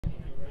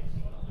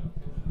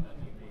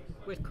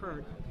with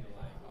Kurt?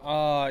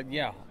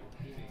 Yeah.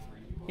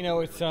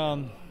 It's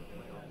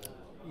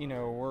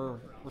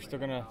we're still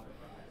gonna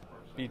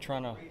be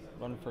trying to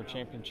run for a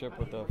championship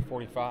with a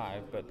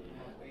 45, but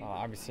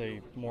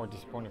obviously more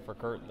disappointed for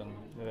Kurt than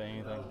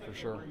anything for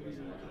sure.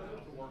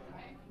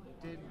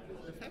 Did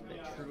the fact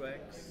that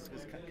Truex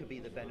could be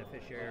the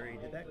beneficiary,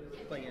 did that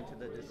play into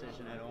the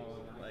decision at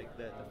all? Like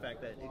the fact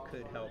that it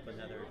could help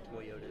another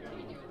Toyota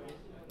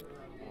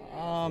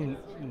team?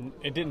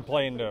 It didn't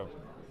play into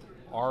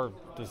our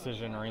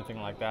decision or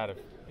anything like that. If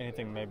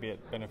anything, maybe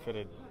it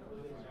benefited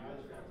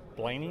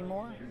Blaney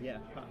more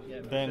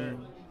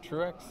than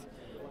sure.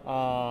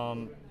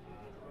 Truex.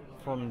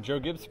 From Joe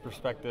Gibbs'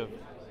 perspective,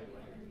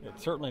 it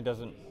certainly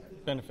doesn't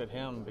benefit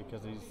him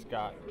because he's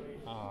got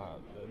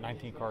the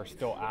 19 car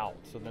still out.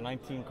 So the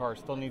 19 car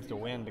still needs to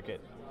win to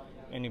get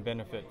any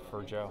benefit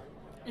for Joe.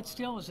 It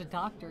still is a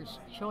doctor's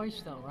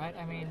choice, though, right?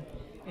 I mean,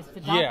 it's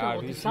the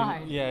doctor will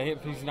decide.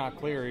 If he's not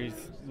clear,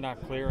 he's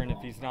not clear, and if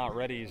he's not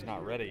ready, he's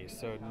not ready.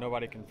 So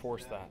nobody can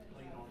force that.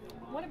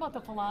 What about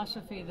the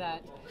philosophy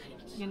that,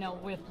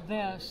 with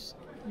this,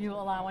 you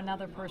allow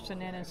another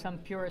person in and some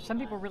purists? Some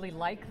people really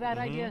like that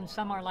idea, and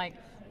some are like,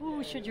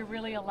 ooh, should you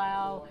really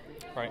allow?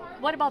 Right.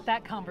 What about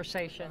that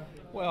conversation?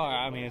 Well,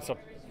 I mean,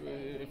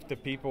 if the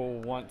people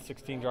want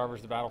 16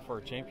 drivers to battle for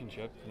a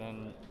championship,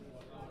 then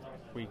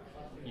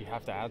you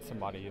have to add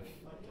somebody. If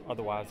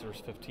otherwise, there's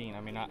 15.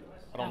 I mean, I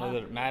don't know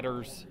that it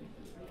matters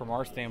from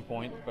our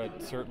standpoint,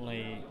 but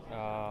certainly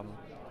I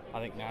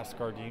think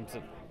NASCAR deems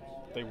that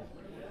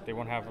they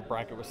want to have a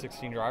bracket with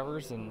 16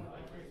 drivers, and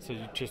so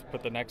you just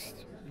put the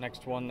next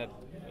one that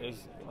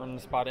is earning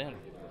the spot in.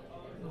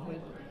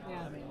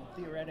 I mean,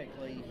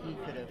 theoretically, he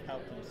could have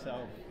helped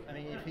himself. I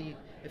mean,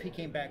 if he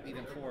came back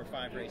even 4 or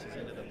 5 races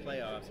into the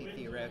playoffs, he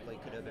theoretically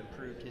could have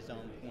improved his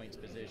own points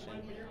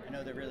position. I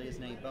know there really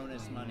isn't any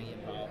bonus money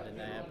involved in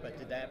that, but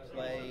did that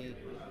play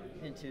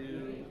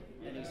into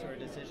any sort of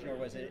decision, or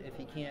was it if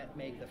he can't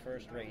make the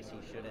first race, he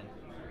shouldn't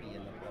be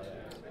in the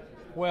playoffs?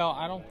 Well,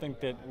 I don't think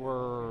that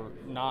we're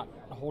not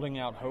holding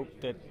out hope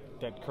that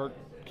Kurt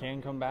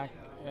can come back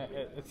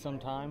at some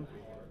time,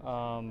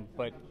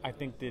 but I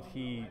think that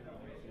he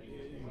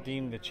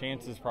deemed the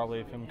chances probably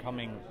of him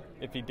coming,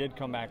 if he did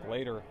come back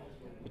later,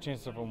 the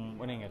chances of him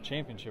winning a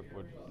championship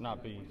would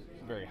not be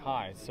very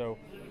high. So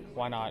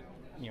why not,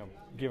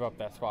 give up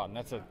that spot? And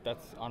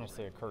that's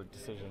honestly a Kurt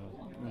decision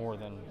more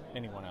than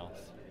anyone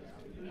else.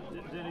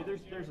 Denny,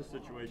 there's a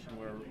situation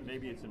where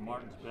maybe it's in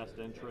Martin's best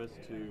interest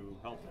to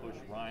help push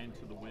Ryan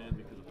to the win,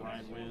 because if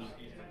Ryan wins,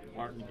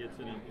 Martin gets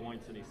it in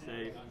points and he's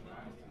safe.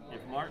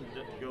 If Martin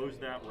goes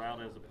that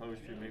route as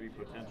opposed to maybe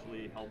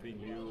potentially helping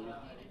you,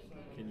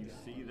 can you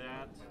see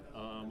that?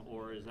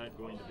 Or is that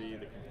going to be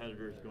the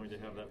competitors going to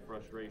have that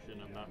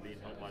frustration of not being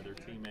helped by their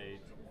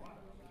teammates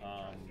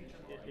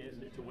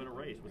to win a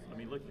race? I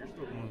mean, look, you're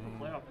still going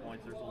for playoff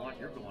points. There's a lot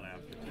you're going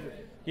after, too.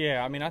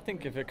 Yeah, I mean, I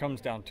think if it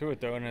comes down to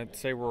it, though, and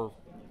say we're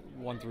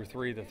 1 through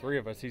 3, the 3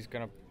 of us,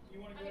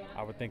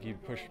 I would think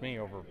he'd push me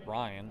over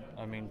Ryan.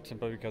 I mean,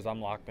 simply because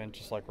I'm locked in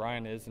just like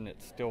Ryan is, and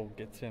it still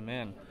gets him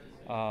in.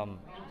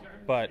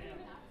 But,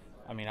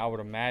 I mean, I would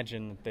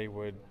imagine that they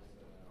would.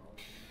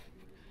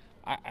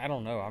 I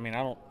don't know. I mean,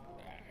 I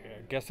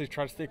guess they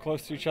try to stay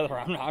close to each other.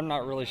 I'm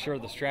not really sure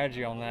of the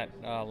strategy on that.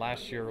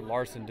 Last year,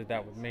 Larson did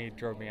that with me. It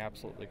drove me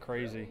absolutely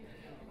crazy.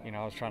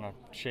 I was trying to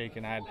shake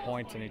and add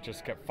points, and he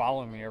just kept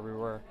following me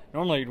everywhere.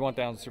 Normally, you'd want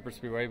that on Super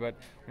Speedway, but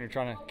when you're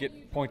trying to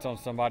get points on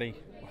somebody,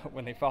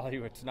 when they follow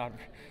you, it's not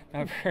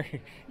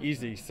very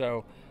easy.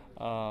 So,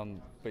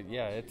 but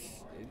yeah,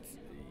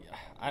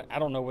 I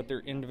don't know what their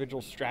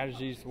individual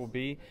strategies will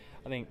be.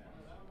 I think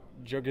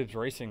Joe Gibbs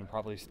Racing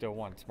probably still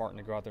wants Martin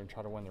to go out there and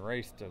try to win the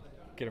race to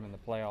get him in the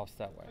playoffs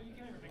that way.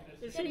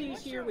 Is it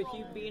easier with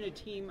you being a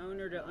team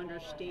owner to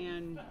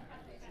understand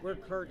where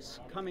Kurt's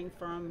coming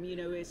from,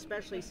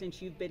 especially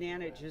since you've been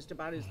in it just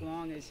about as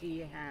long as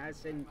he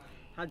has, and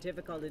how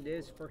difficult it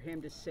is for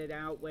him to sit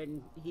out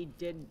when he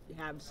did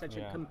have such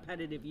a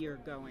competitive year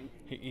going?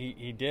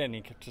 He did,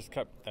 and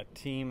that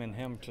team and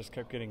him just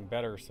kept getting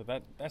better. So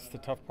that's the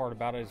tough part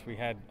about it, is we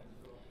had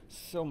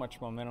so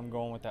much momentum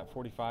going with that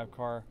 45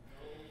 car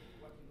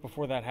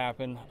before that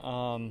happened.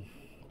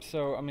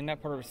 So, I mean,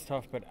 that part of it's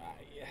tough, but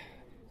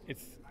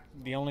it's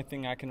the only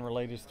thing I can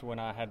relate is to when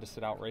I had to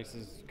sit out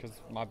races because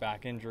my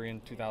back injury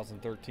in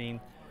 2013.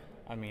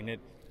 I mean, it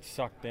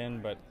sucked in,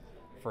 but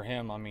for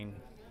him, I mean,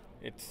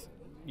 it's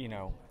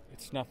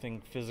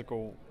nothing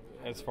physical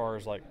as far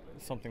as like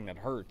something that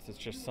hurts. It's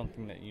just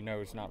something that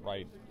is not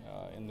right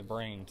in the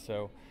brain.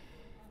 So,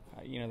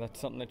 that's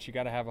something that you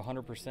got to have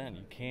 100%.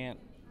 You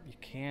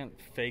can't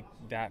fake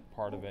that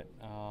part of it.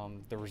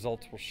 The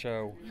results will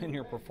show in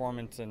your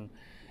performance and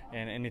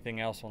anything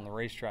else on the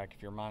racetrack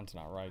if your mind's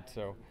not right.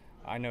 So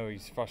I know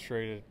he's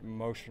frustrated,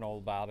 emotional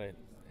about it,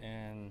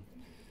 and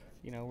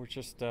we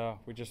just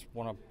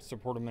want to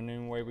support him in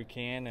any way we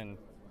can and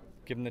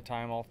give him the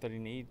time off that he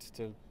needs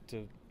to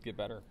get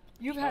better.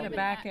 You've had a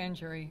back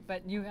injury,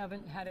 but you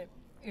haven't had an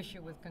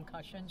issue with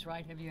concussions,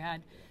 right? Have you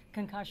had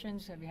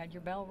concussions? Have you had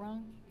your bell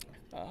rung?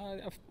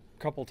 A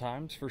couple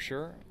times for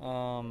sure.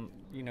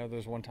 There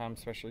was one time,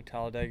 especially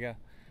Talladega.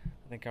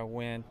 I think I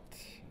went.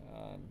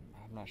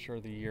 I'm not sure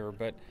the year,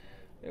 but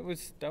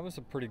that was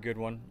a pretty good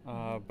one.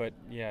 But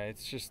yeah,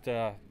 it's just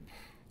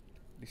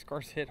these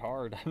cars hit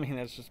hard. I mean,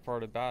 that's just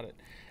part about it.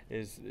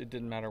 It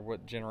didn't matter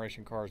what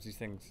generation cars. These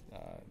things,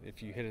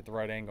 if you hit at the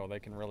right angle, they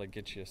can really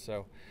get you.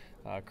 So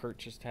Kurt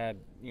just had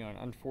an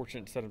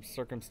unfortunate set of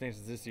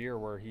circumstances this year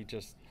where he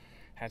just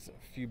has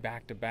a few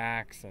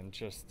back-to-backs and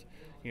just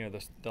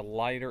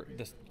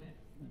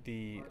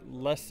the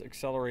less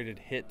accelerated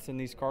hits in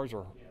these cars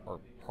are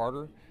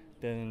harder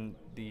than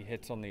the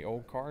hits on the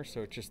old cars.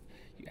 So it just,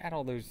 you add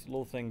all those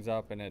little things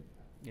up and it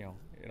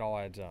all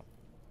adds up.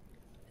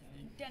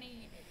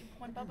 Denny,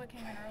 when Bubba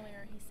came in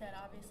earlier, he said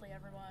obviously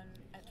everyone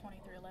at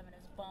 2311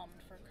 is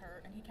bummed for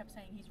Kurt, and he kept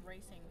saying he's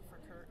racing for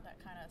Kurt, that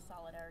kind of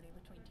solidarity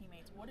between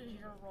teammates. What is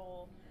your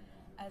role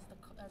as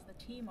the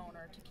team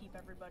owner to keep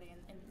everybody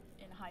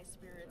in high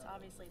spirits?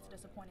 Obviously it's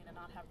disappointing to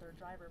not have their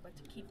driver, but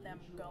to keep them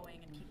going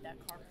and keep that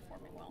car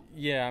performing well.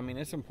 Yeah, I mean,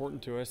 it's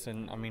important to us,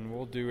 and I mean,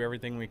 we'll do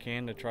everything we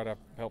can to try to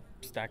help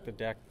stack the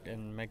deck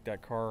and make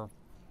that car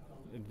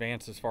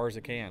advance as far as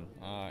it can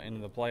into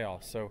the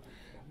playoffs. So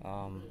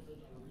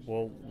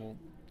we'll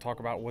talk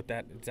about what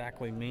that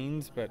exactly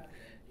means, but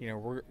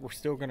we're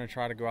still going to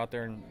try to go out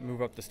there and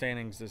move up the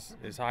standings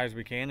as high as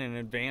we can and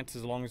advance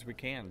as long as we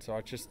can. So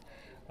it's just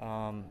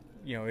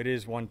it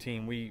is one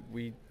team.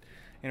 We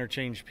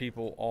interchange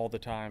people all the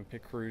time,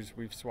 pit crews.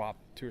 We've swapped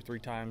 2 or 3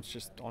 times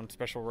just on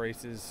special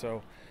races.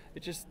 So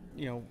it just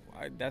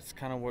that's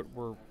kind of what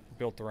we're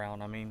built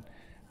around. I mean,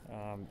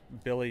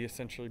 Billy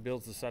essentially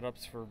builds the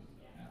setups for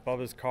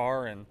Bubba's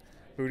car, and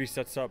Booty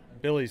sets up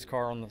Billy's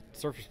car on the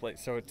surface plate.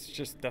 So it's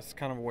just, that's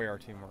kind of the way our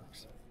team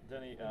works.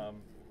 Denny,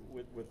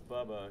 with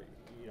Bubba,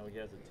 he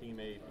has a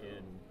teammate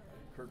in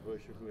Kurt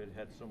Busch who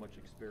had so much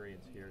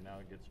experience here. Now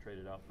he gets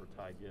traded out for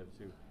Ty Gibbs,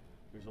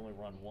 who's only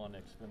run one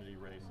Xfinity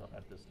race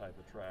at this type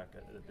of track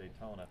at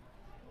Daytona.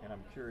 And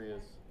I'm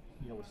curious,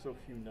 with so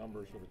few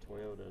numbers for the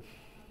Toyotas,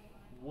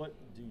 what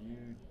do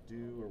you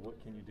do, or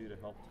what can you do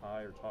to help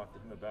Ty, or talk to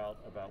him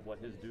about what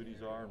his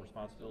duties are and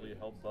responsibility to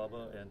help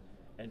Bubba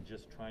and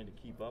just trying to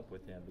keep up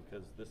with him,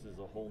 because this is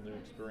a whole new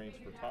experience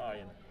for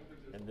Ty,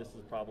 and this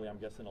is probably, I'm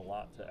guessing, a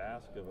lot to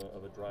ask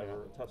of a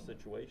driver, a tough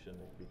situation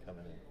to be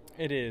coming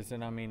in. It is,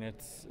 and I mean,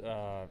 it's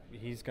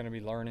he's going to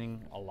be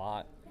learning a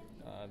lot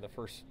the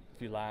first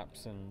few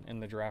laps and in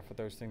the draft with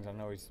those things. I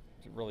know he's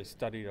really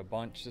studied a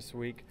bunch this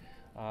week,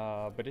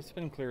 but it's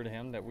been clear to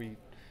him that we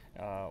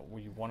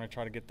want to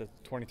try to get the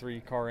 23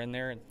 car in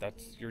there, and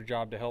that's your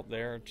job to help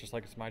there, just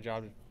like it's my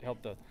job to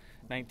help the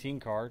 19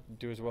 car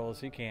do as well as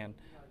he can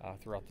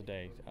throughout the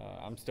day.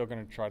 I'm still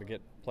going to try to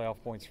get playoff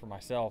points for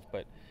myself,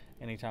 but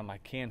anytime I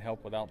can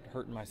help without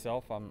hurting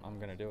myself, I'm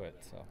going to do it.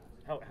 So.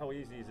 How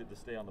easy is it to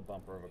stay on the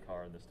bumper of a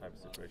car in this type of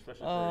situation?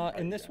 Especially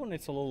in this one,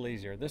 it's a little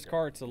easier. This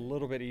car, it's a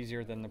little bit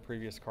easier than the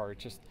previous car.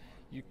 It's just,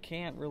 you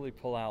can't really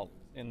pull out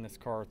in this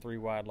car 3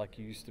 wide like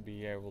you used to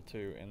be able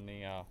to in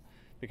the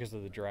because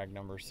of the drag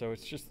numbers. So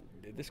it's just,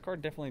 this car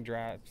definitely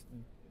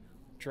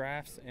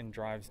drafts and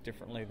drives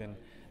differently than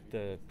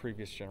the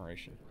previous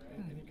generation.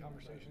 Any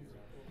conversations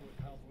with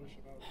Kyle Busch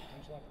about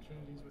potential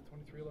opportunities with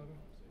 2311?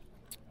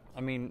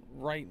 I mean,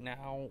 right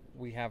now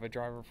we have a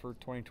driver for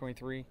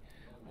 2023.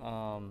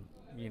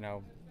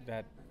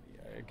 That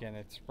again,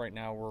 it's right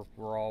now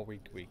we're all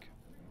week to week.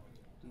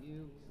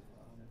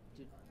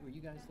 Were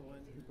you guys the one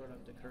who brought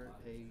up to Kurt,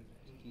 hey,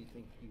 do you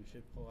think you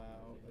should pull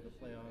out of the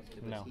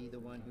playoffs? Was he the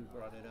one who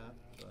brought it up?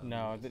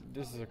 No,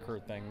 this is a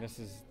Kurt thing. This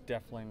is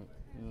definitely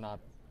not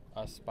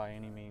us by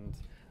any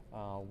means.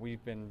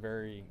 We've been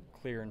very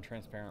clear and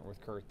transparent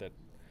with Kurt that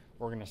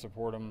we're going to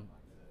support him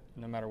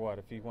no matter what.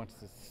 If he wants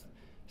to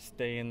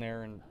stay in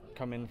there and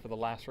come in for the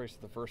last race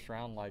of the first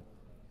round,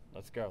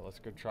 let's go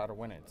try to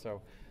win it.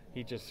 So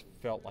he just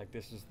felt like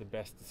this is the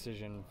best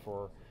decision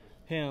for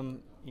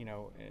him,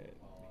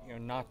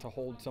 not to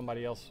hold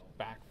somebody else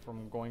back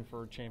from going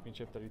for a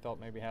championship that he thought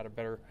maybe had a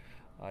better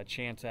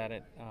chance at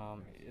it.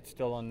 It's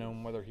still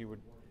unknown whether he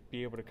would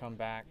be able to come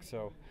back.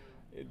 So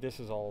this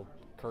is all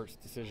Kurt's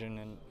decision,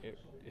 and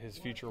his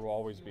future will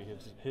always be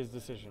his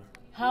decision.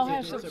 How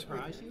has it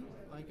surprised you?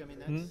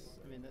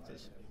 That's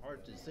a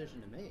hard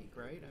decision to make,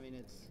 right? I mean,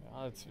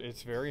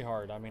 it's very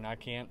hard. I mean, I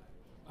can't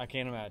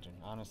imagine.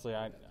 Honestly,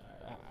 I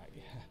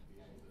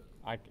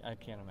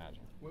can't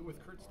imagine.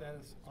 With Kurt's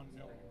status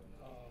unknown,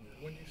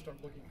 when do you start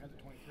looking ahead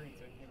to 23 and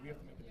saying, hey, we have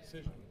to make a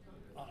decision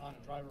on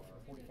a driver for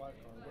a 45 car?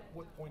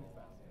 What point is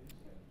that?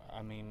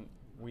 I mean,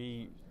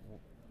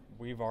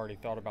 we've already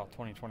thought about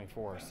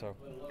 2024, so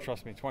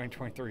trust me,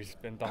 2023's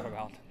been thought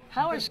about.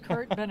 How has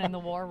Kurt been in the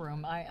war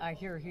room? I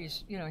hear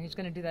he's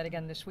going to do that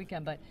again this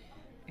weekend, but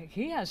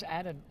he has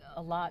added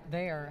a lot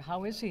there.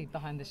 How is he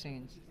behind the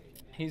scenes?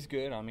 He's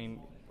good. I mean,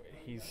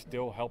 he's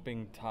still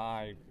helping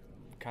Ty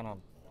kind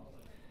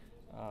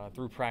of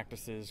through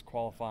practices,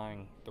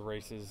 qualifying the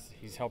races.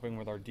 He's helping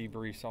with our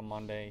debriefs on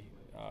Monday,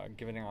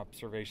 giving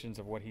observations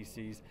of what he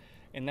sees.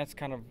 And that's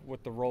kind of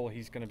what the role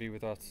he's going to be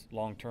with us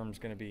long term is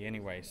going to be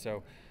anyway.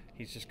 So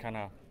he's just kind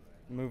of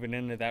moving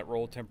into that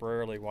role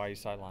temporarily while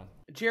he's sidelined.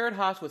 Jared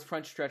Haas with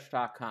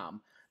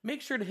Frontstretch.com.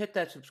 Make sure to hit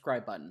that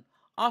subscribe button.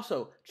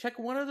 Also, check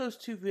one of those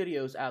 2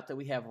 videos out that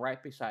we have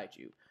right beside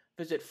you.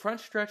 Visit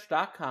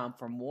Frontstretch.com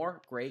for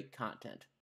more great content.